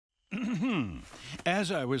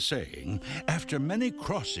As I was saying, after many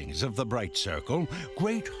crossings of the Bright Circle,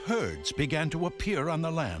 great herds began to appear on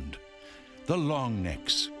the land. The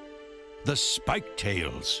Longnecks, the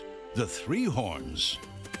Spiketails, the Three Horns.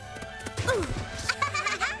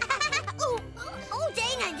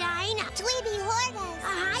 Dina, Tweety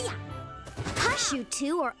Hordas. Hush, you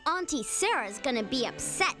two, or Auntie Sarah's gonna be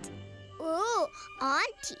upset. Ooh,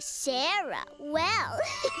 Auntie Sarah. Well.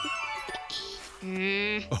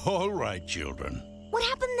 All right, children. What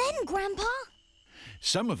happened then, Grandpa?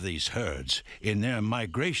 Some of these herds, in their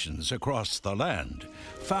migrations across the land,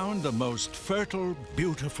 found the most fertile,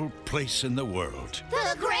 beautiful place in the world.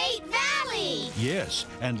 The Great Valley! Yes,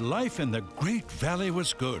 and life in the Great Valley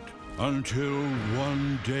was good. Until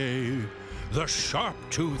one day, the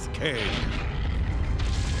Sharptooth came.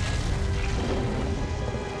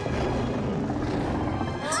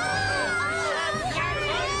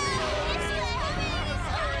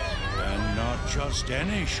 And not just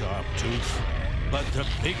any Sharptooth, but the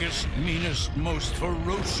biggest, meanest, most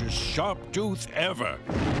ferocious Sharptooth ever.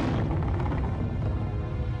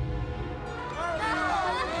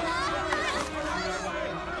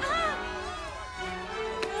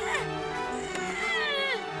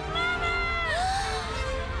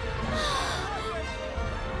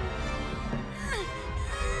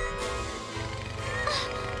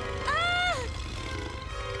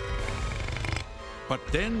 But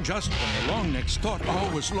then, just when the Longnecks thought all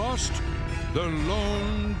was lost, the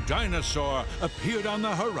lone dinosaur appeared on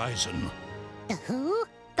the horizon. The who?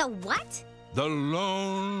 The what? The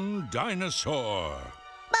lone dinosaur.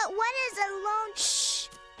 But what is a lone... Shh!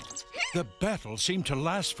 The battle seemed to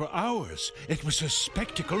last for hours. It was a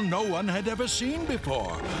spectacle no one had ever seen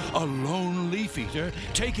before. A lone leaf eater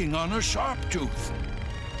taking on a Sharptooth.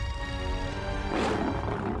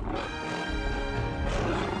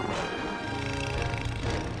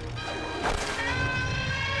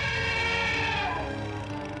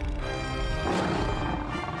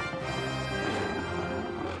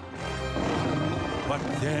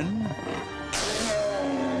 But then...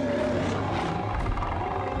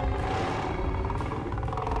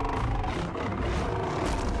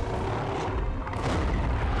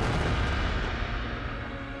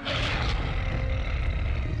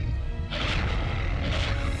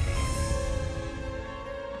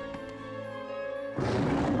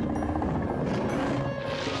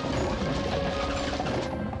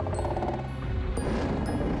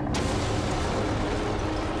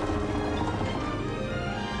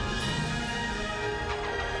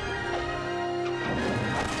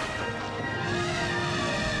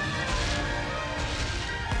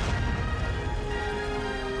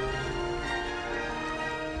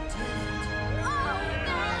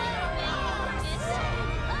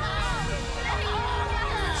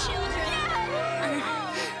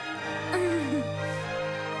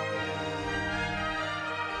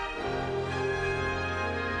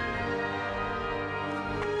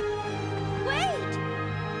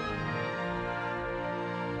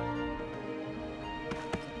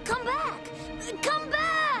 Come back! Come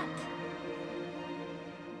back!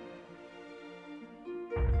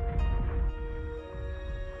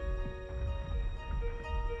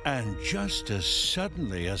 And just as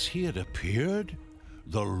suddenly as he had appeared,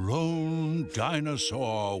 the lone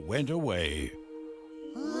dinosaur went away.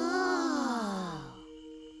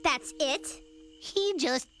 That's it? He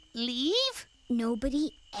just leave?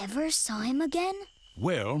 Nobody ever saw him again?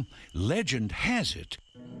 Well, legend has it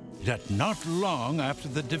that not long after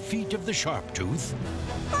the defeat of the Sharptooth,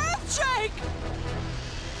 Earthshake!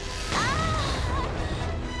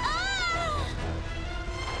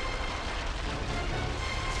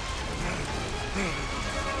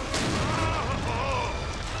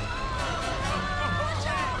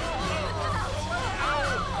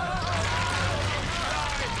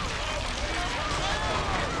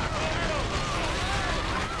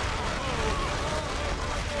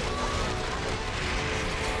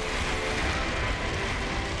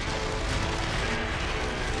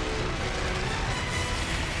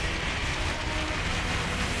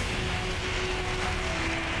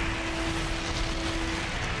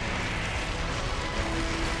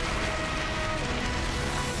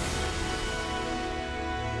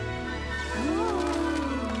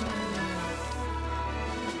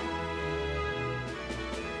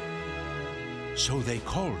 so they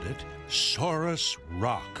called it Saurus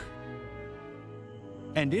Rock.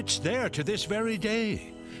 And it's there to this very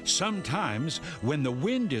day. Sometimes, when the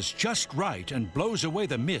wind is just right and blows away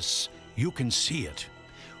the mists, you can see it,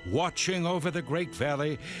 watching over the Great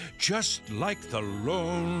Valley, just like the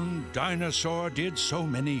lone dinosaur did so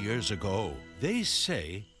many years ago. They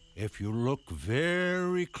say If you look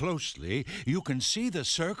very closely, you can see the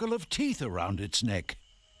circle of teeth around its neck.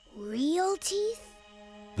 Real teeth?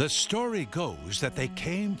 The story goes that they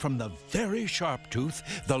came from the very Sharptooth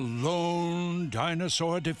the lone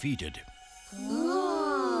dinosaur defeated.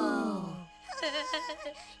 Oh.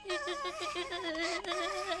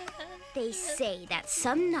 They say that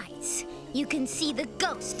some nights you can see the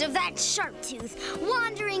ghost of that Sharptooth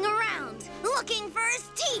wandering around looking for his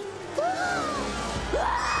teeth.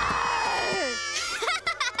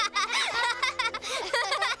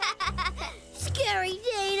 Scary,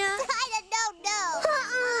 Dana. I don't know.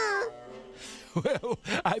 Well,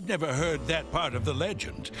 I've never heard that part of the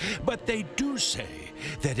legend, but they do say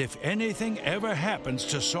that if anything ever happens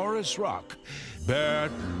to Saurus Rock,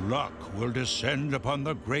 bad luck will descend upon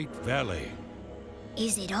the Great Valley.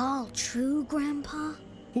 Is it all true, Grandpa?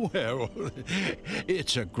 Well,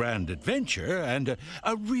 it's a grand adventure and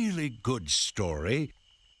a really good story.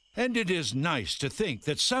 And it is nice to think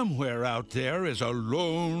that somewhere out there is a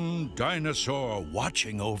lone dinosaur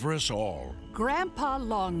watching over us all. Grandpa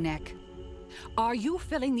Longneck, are you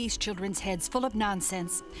filling these children's heads full of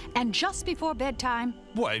nonsense? And just before bedtime?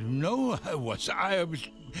 Why, no, I was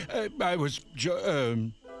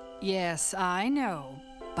Yes, I know.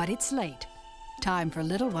 But it's late. Time for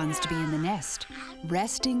little ones to be in the nest,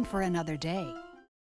 resting for another day.